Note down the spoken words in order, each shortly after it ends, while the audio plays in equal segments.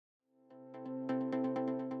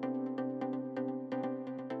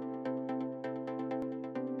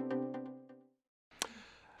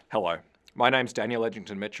Hello, my name's Daniel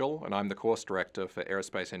Edgington Mitchell and I'm the Course Director for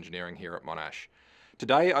Aerospace Engineering here at Monash.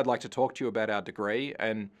 Today I'd like to talk to you about our degree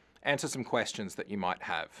and answer some questions that you might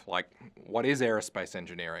have, like what is Aerospace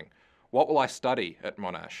Engineering? What will I study at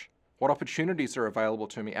Monash? What opportunities are available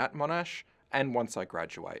to me at Monash and once I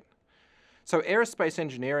graduate? So Aerospace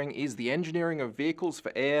Engineering is the engineering of vehicles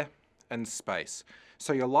for air and space.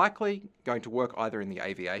 So you're likely going to work either in the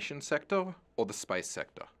aviation sector or the space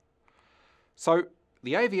sector. So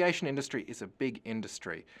the aviation industry is a big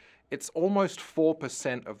industry. It's almost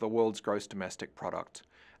 4% of the world's gross domestic product.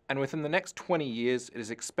 And within the next 20 years, it is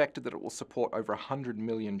expected that it will support over 100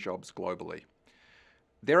 million jobs globally.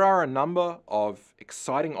 There are a number of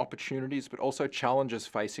exciting opportunities, but also challenges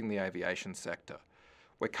facing the aviation sector.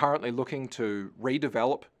 We're currently looking to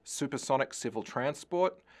redevelop supersonic civil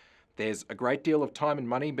transport. There's a great deal of time and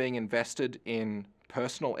money being invested in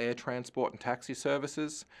personal air transport and taxi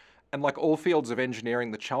services. And like all fields of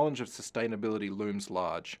engineering, the challenge of sustainability looms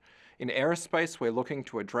large. In aerospace, we're looking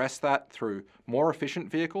to address that through more efficient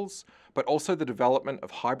vehicles, but also the development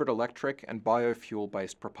of hybrid electric and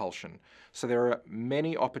biofuel-based propulsion. So there are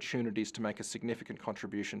many opportunities to make a significant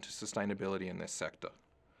contribution to sustainability in this sector.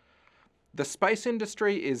 The space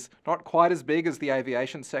industry is not quite as big as the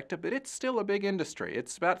aviation sector, but it's still a big industry.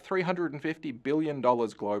 It's about $350 billion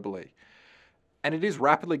globally. And it is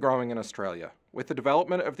rapidly growing in Australia. With the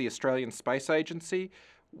development of the Australian Space Agency,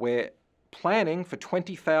 we're planning for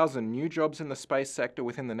 20,000 new jobs in the space sector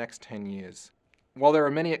within the next 10 years. While there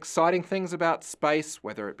are many exciting things about space,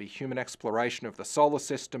 whether it be human exploration of the solar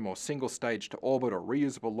system or single stage to orbit or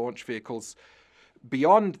reusable launch vehicles,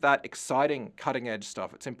 beyond that exciting cutting-edge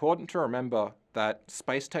stuff, it's important to remember that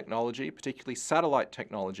space technology, particularly satellite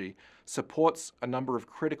technology, supports a number of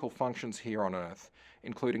critical functions here on Earth,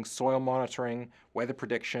 including soil monitoring, weather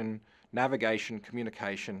prediction, navigation,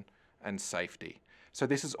 communication, and safety. So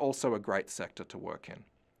this is also a great sector to work in.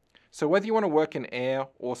 So whether you want to work in air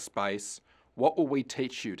or space, what will we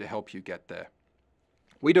teach you to help you get there?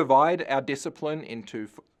 We divide our discipline into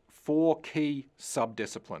 4 key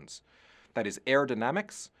sub-disciplines. That is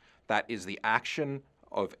aerodynamics, that is the action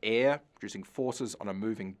of air producing forces on a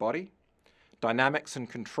moving body. Dynamics and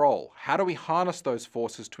control, how do we harness those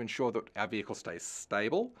forces to ensure that our vehicle stays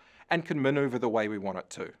stable and can maneuver the way we want it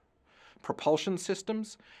to? Propulsion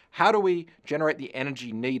systems, how do we generate the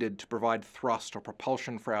energy needed to provide thrust or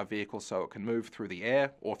propulsion for our vehicle so it can move through the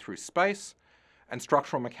air or through space? And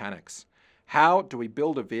structural mechanics, how do we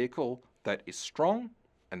build a vehicle that is strong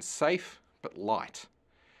and safe but light?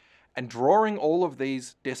 And drawing all of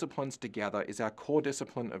these disciplines together is our core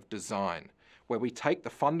discipline of design, where we take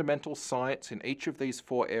the fundamental science in each of these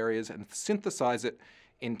 4 areas and synthesize it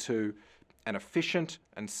into an efficient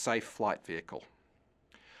and safe flight vehicle.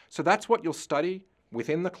 So that's what you'll study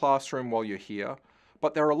within the classroom while you're here,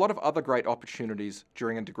 but there are a lot of other great opportunities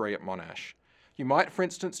during a degree at Monash. You might, for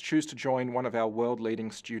instance, choose to join one of our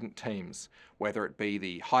world-leading student teams, whether it be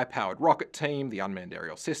the high-powered rocket team, the unmanned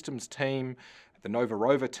aerial systems team, the Nova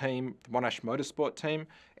Rover team, the Monash Motorsport team.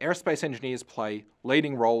 Aerospace engineers play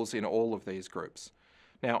leading roles in all of these groups.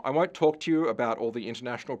 Now, I won't talk to you about all the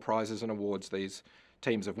international prizes and awards these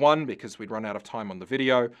teams have won because we'd run out of time on the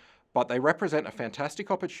video, but they represent a fantastic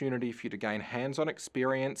opportunity for you to gain hands-on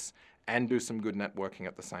experience and do some good networking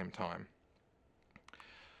at the same time.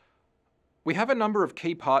 We have a number of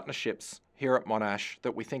key partnerships here at Monash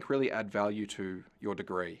that we think really add value to your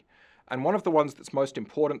degree. And one of the ones that's most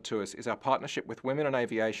important to us is our partnership with Women in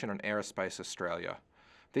Aviation and Aerospace Australia.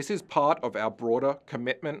 This is part of our broader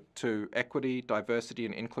commitment to equity, diversity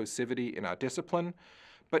and inclusivity in our discipline,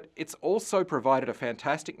 but it's also provided a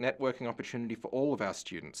fantastic networking opportunity for all of our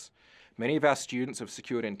students. Many of our students have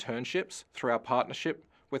secured internships through our partnership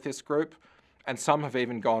with this group, and some have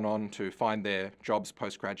even gone on to find their jobs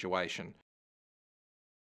post-graduation.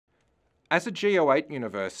 As a GO8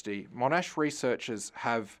 university, Monash researchers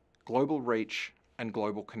have global reach and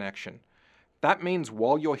global connection. That means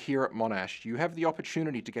while you're here at Monash, you have the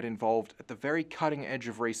opportunity to get involved at the very cutting edge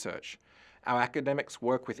of research. Our academics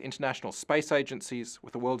work with international space agencies,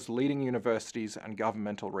 with the world's leading universities and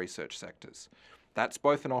governmental research sectors. That's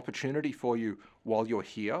both an opportunity for you while you're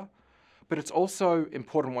here, but it's also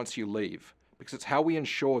important once you leave, because it's how we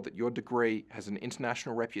ensure that your degree has an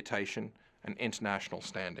international reputation and international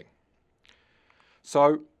standing.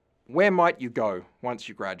 So, where might you go once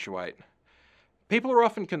you graduate? People are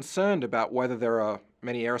often concerned about whether there are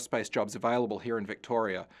many aerospace jobs available here in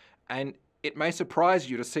Victoria, and it may surprise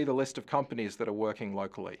you to see the list of companies that are working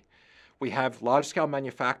locally. We have large-scale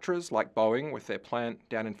manufacturers like Boeing with their plant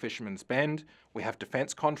down in Fisherman's Bend. We have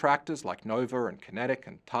defence contractors like Nova and Kinetic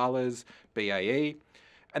and Thales, BAE.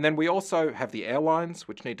 And then we also have the airlines,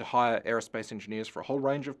 which need to hire aerospace engineers for a whole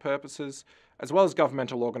range of purposes, as well as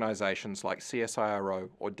governmental organisations like CSIRO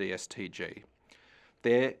or DSTG.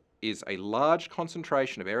 There is a large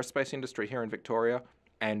concentration of aerospace industry here in Victoria,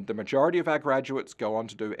 and the majority of our graduates go on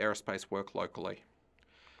to do aerospace work locally.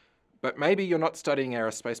 But maybe you're not studying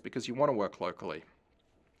aerospace because you want to work locally.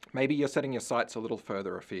 Maybe you're setting your sights a little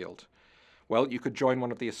further afield. Well, you could join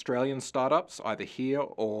one of the Australian startups, either here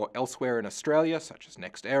or elsewhere in Australia, such as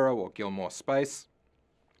NextAero or Gilmore Space.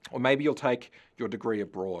 Or maybe you'll take your degree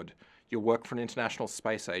abroad. You'll work for an international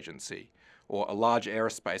space agency, or a large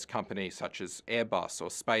aerospace company such as Airbus or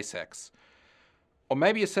SpaceX. Or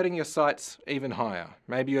maybe you're setting your sights even higher.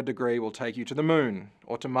 Maybe your degree will take you to the moon,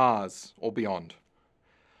 or to Mars, or beyond.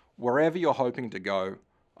 Wherever you're hoping to go,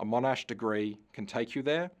 a Monash degree can take you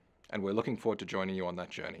there, and we're looking forward to joining you on that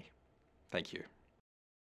journey. Thank you.